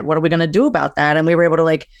being met. What are we going to do about that? And we were able to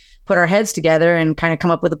like put our heads together and kind of come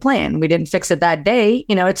up with a plan. We didn't fix it that day.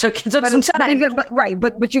 You know, it took some time.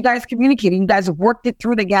 But you guys communicated. You guys worked it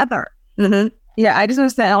through together. Mm-hmm. Yeah, I just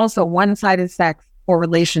understand also one-sided sex or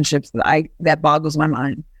relationships that boggles my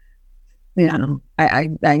mind. Yeah, I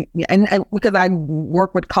because I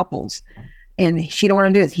work with couples, and she don't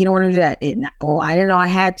want to do this, he don't want to do that. I didn't know I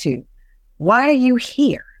had to. Why are you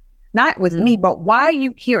here? Not with me, but why are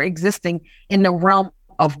you here existing in the realm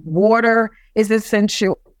of water is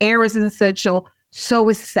essential, air is essential, so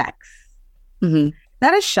is sex. Mm-hmm.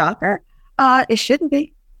 That is shocker. It shouldn't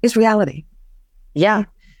be. It's reality. Yeah.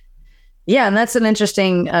 Yeah. And that's an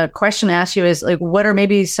interesting question to ask you is like, what are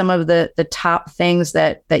maybe some of the top things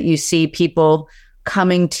that you see people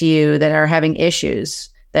coming to you that are having issues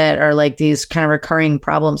that are like these kind of recurring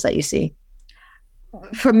problems that you see?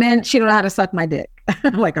 For men, she don't know how to suck my dick.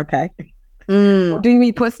 I'm like, okay. Do you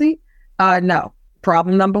mean pussy? No.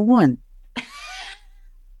 Problem number one.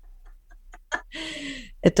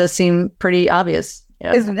 It does seem pretty obvious.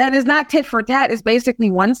 Yeah. That is not tit for tat. It's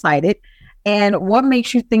basically one-sided. And what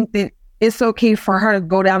makes you think that it's okay for her to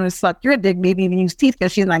go down and suck your dick, maybe even use teeth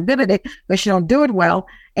because she's not good at it, but she don't do it well,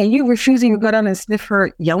 and you refusing to go down and sniff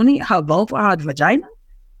her yoni, her vulva, her vagina,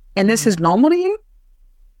 and this is normal to you?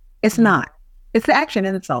 It's not. It's the action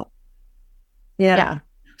in itself. Yeah.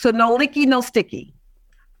 So no licky, no sticky.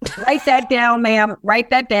 Write that down, ma'am.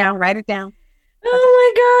 Write that down. Write it down.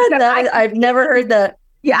 Oh my God. I've never heard that.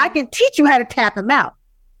 Yeah, I can teach you how to tap him out.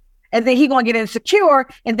 And then he's going to get insecure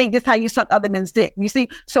and think this is how you suck other men's dick. You see?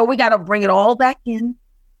 So we got to bring it all back in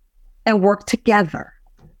and work together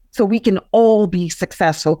so we can all be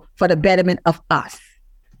successful for the betterment of us.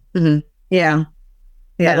 Mm-hmm. Yeah.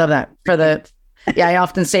 I love that. I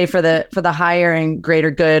often say for the higher and greater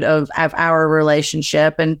good of our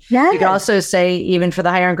relationship. And you can also say even for the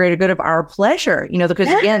higher and greater good of our pleasure, you know, because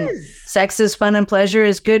again, sex is fun and pleasure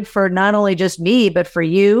is good for not only just me, but for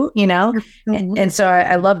you, you know, and so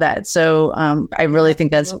I love that. So I really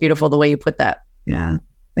think that's beautiful the way you put that. Yeah.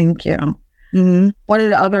 Thank you. Mm-hmm. One of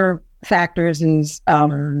the other factors is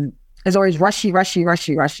always rushy.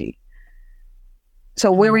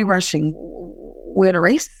 So where are we rushing? We're in a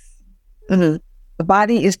race. Mm-hmm. The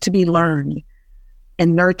body is to be learned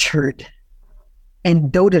and nurtured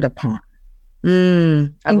and doted upon.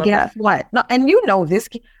 And guess what? No, and you know this,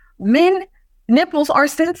 men, nipples are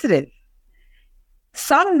sensitive.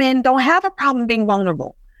 Some men don't have a problem being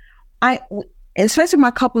vulnerable. Especially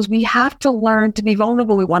my couples, we have to learn to be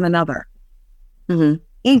vulnerable with one another. Mm-hmm.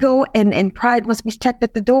 Ego and pride must be checked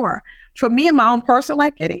at the door. For me and my own personal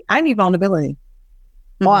life, Eddie, I need vulnerability.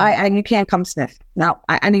 Mm-hmm. Well, you can't come sniff. No,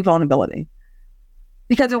 I need vulnerability.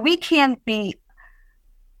 Because if we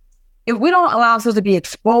don't allow ourselves to be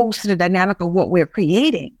exposed to the dynamic of what we're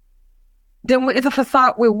creating, then it's a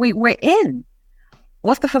facade where we're in.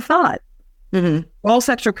 What's the facade? Mm-hmm. We're all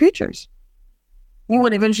sexual creatures. You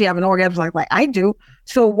would eventually have an orgasm like I do.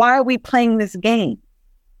 So why are we playing this game?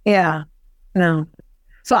 Yeah. No.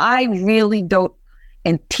 So I really don't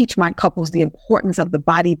and teach my couples the importance of the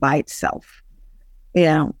body by itself.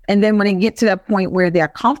 Yeah. And then when they get to that point where they're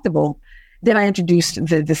comfortable, then I introduced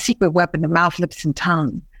the secret weapon, the mouth, lips, and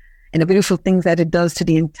tongue, and the beautiful things that it does to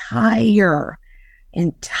the entire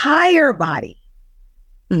body.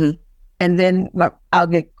 Mm-hmm. And then I'll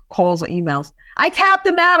get calls or emails. I tapped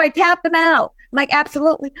them out. I'm like,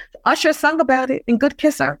 absolutely. Usher sung about it in Good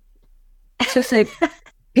Kisser. Just say,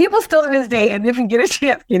 people still to this day, and if you get a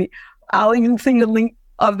chance, Kitty, I'll even send you a link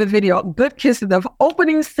of the video. Good Kisser, the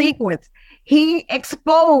opening sequence. He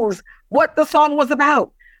exposed what the song was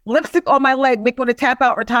about. Lipstick on my leg, make me want to tap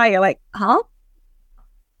out, retire. Like, huh?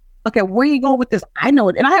 Okay, where are you going with this? I know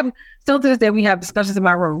it. And I have, still to this day, we have discussions in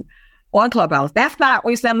my room on Clubhouse. That's not what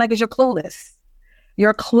you sound like, is you're clueless.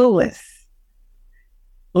 You're clueless.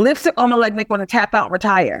 Lipstick on my leg, make me want to tap out,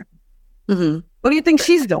 retire. Mm-hmm. What do you think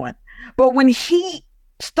she's doing? But when he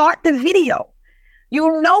start the video,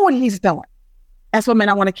 you know what he's doing. That's what men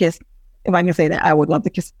I want to kiss. If I can say that, I would love to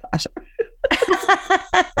kiss Tasha.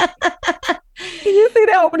 You see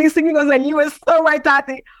that opening scene? You're going to say, you are so right,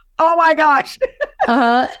 Tati. Oh my gosh.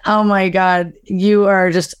 Oh my God. You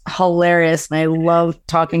are just hilarious. And I love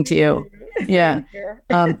talking to you. Yeah.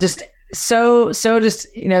 Just so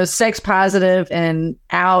just, you know, sex positive and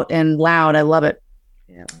out and loud. I love it.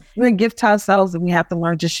 Yeah. We gift ourselves and we have to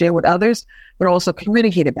learn to share with others, but also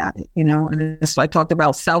communicate about it, you know. And that's why I talked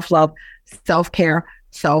about self-love, self-care,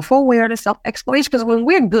 self-awareness, self-exploration. Because when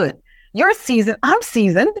we're good, you're seasoned, I'm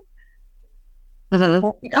seasoned. Mm-hmm.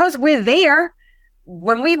 Because we're there,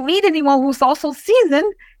 when we meet anyone who's also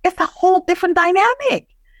seasoned, it's a whole different dynamic.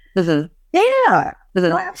 Mm-hmm. Yeah, Mm-hmm.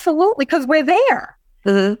 no, absolutely, because we're there.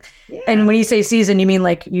 Mm-hmm. Yeah. And when you say season, you mean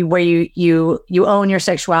like you own your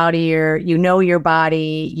sexuality, you know your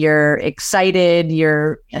body, you're excited,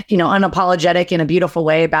 you're unapologetic in a beautiful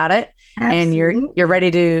way about it. Absolutely. And you're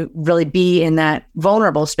ready to really be in that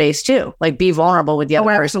vulnerable space too. Like be vulnerable with the other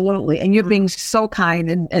person. Absolutely. And you're being so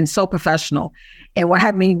kind and so professional. And what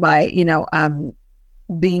I mean by,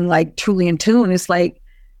 being like truly in tune is like,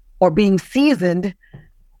 or being seasoned,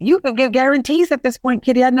 you can give guarantees at this point,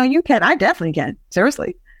 Kitty. I know you can. I definitely can.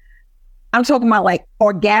 Seriously. I'm talking about like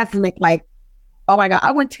orgasmic, like, oh my God,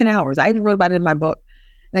 I went 10 hours. I even wrote about it in my book.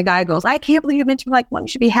 And the guy goes, I can't believe you mentioned me. Like, well, you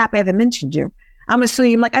should be happy I haven't mentioned you. I'm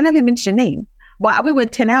assuming, like, I never mentioned your name. Well, we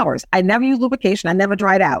went 10 hours. I never used lubrication. I never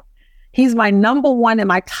dried out. He's my number one in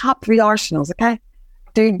my top 3 arsenals, okay?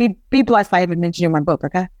 Dude, be blessed I haven't mentioned you in my book,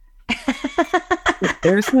 okay?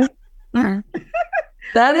 Seriously?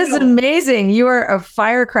 That is amazing. You are a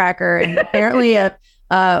firecracker. And apparently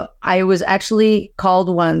I was actually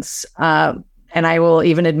called once, and I will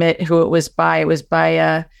even admit who it was by. It was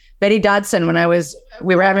by Betty Dodson when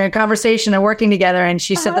we were having a conversation and working together, and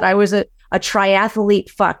she said that I was a triathlete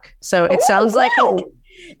fuck. So it sounds like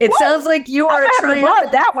sounds like you are a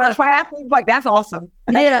triathlete. That one, triathlete fuck. That's awesome.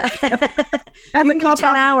 Yeah. That's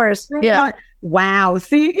 10 hours. Yeah. Wow.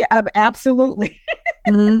 See, absolutely.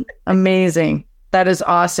 Mm-hmm. Amazing. That is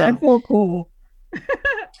awesome. That's so cool.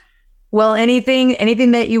 Well, anything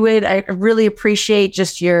that you would, I really appreciate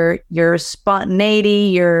just your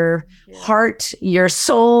spontaneity, your heart, your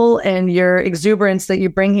soul, and your exuberance that you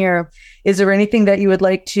bring here. Is there anything that you would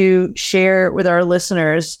like to share with our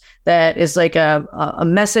listeners that is like a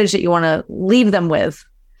message that you want to leave them with?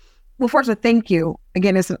 Well, first of all, thank you.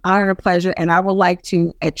 Again, it's an honor and a pleasure. And I would like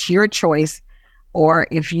to, at your choice, or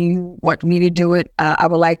if you want me to do it, I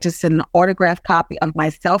would like to send an autographed copy of my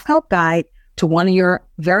self-help guide to one of your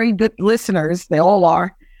very good listeners. They all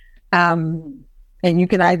are. And you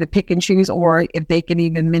can either pick and choose, or if they can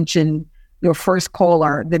even mention your first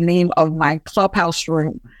caller, the name of my clubhouse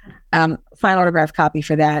room, sign autograph copy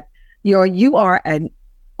for that. You are an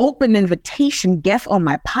open invitation guest on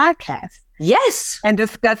my podcast. Yes. And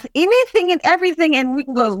discuss anything and everything. And we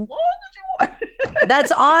can go as long as you want.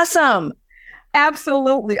 That's awesome.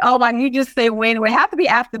 Absolutely. Oh my, you just say when. It would have to be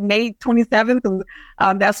after May 27th.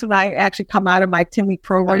 That's when I actually come out of my 10-week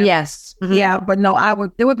program. Oh, yes. Mm-hmm. Yeah, but no,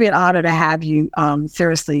 it would be an honor to have you,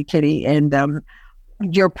 seriously, Kitty, and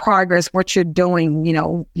your progress, what you're doing,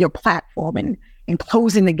 your platform and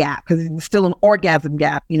closing the gap, because it's still an orgasm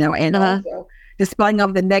gap, and also dispelling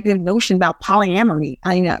of the negative notion about polyamory.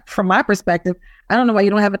 From my perspective, I don't know why you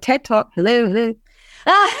don't have a TED Talk. Hello.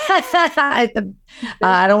 I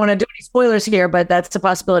don't want to do any spoilers here, but that's a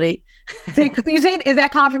possibility. You see, is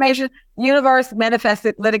that confirmation? Universe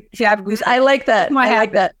manifested. Let it. I like that. I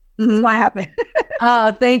like that. Mm-hmm. What happened?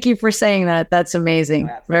 Thank you for saying that. That's amazing.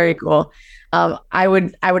 Very cool. I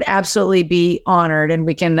would absolutely be honored, and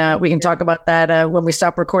we can talk about that when we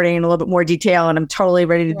stop recording in a little bit more detail. And I'm totally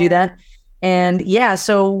ready to do that. And yeah,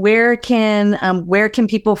 so where can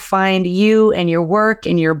people find you and your work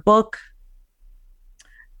and your book?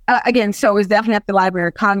 Again, so it's definitely at the Library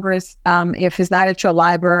of Congress. If it's not at your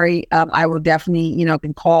library, I will definitely,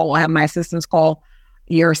 can call or have my assistants call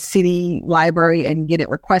your city library and get it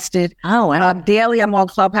requested. Oh, wow. Daily, I'm on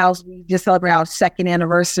Clubhouse. We just celebrate our second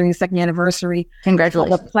anniversary.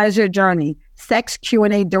 Congratulations. The pleasure journey. Sex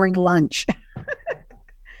Q&A during lunch.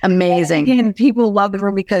 Amazing. Again, people love the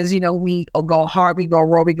room because, we go hard, we go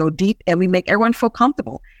raw, we go deep, and we make everyone feel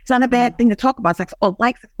comfortable. It's not a bad thing to talk about sex or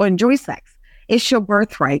like sex or enjoy sex. It's your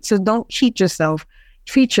birthright. So don't cheat yourself.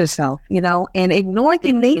 Treat yourself, and ignore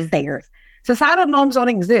the naysayers. Societal norms don't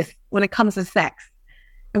exist when it comes to sex.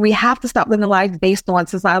 And we have to stop living lives based on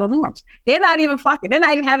societal norms. They're not even fucking. They're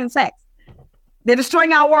not even having sex. They're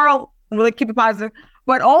destroying our world. We'll keep it positive.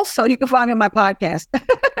 But also, you can find me on my podcast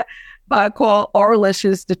called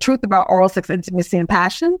Oralicious, The Truth About Oral Sex, Intimacy, and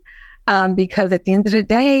Passion. Because at the end of the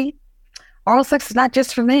day, oral sex is not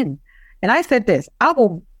just for men. And I said this, I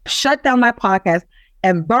will shut down my podcast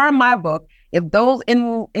and burn my book if those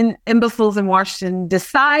imbeciles in Washington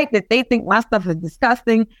decide that they think my stuff is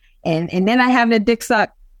disgusting and then I have their dick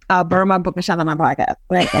sucked. I'll burn my book and shut down my podcast.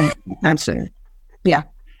 And I'm sure. Yeah.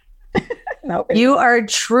 No, you are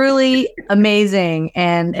truly amazing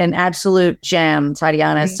and an absolute gem,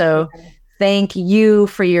 Tatiana. So thank you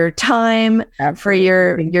for your time, for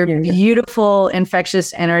your beautiful,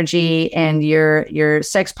 infectious energy and your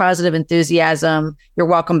sex positive enthusiasm. You're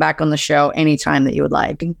welcome back on the show anytime that you would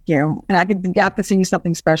like. Thank you. And I can send you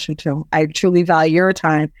something special too. I truly value your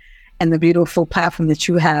time and the beautiful platform that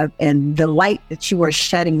you have and the light that you are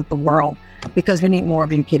shedding with the world, because we need more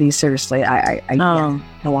of you, Kitty. Seriously. I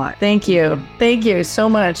a lot. Thank you. Thank you so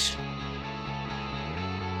much.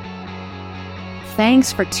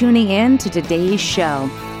 Thanks for tuning in to today's show.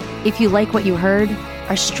 If you like what you heard,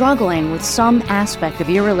 are struggling with some aspect of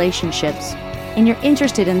your relationships, and you're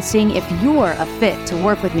interested in seeing if you're a fit to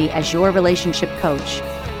work with me as your relationship coach,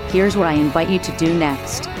 here's what I invite you to do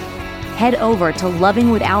next. Head over to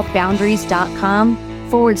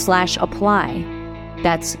lovingwithoutboundaries.com/apply.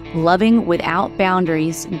 That's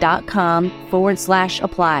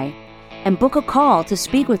lovingwithoutboundaries.com/apply, and book a call to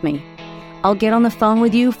speak with me. I'll get on the phone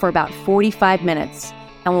with you for about 45 minutes,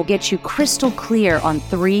 and we'll get you crystal clear on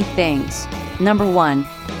 3 things. Number 1,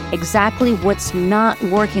 exactly what's not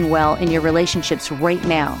working well in your relationships right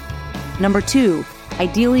now. Number 2,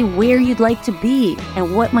 ideally where you'd like to be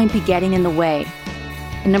and what might be getting in the way.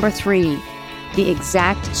 And number 3, the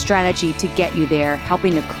exact strategy to get you there,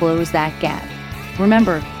 helping to close that gap.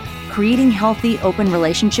 Remember, creating healthy, open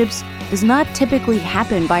relationships does not typically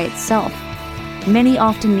happen by itself. Many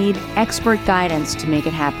often need expert guidance to make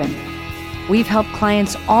it happen. We've helped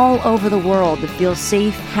clients all over the world to feel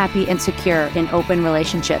safe, happy, and secure in open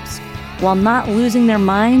relationships, while not losing their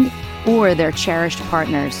mind or their cherished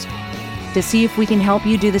partners. To see if we can help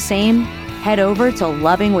you do the same, head over to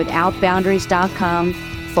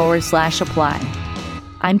lovingwithoutboundaries.com/apply.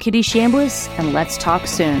 I'm Kitty Chambliss, and let's talk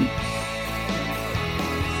soon.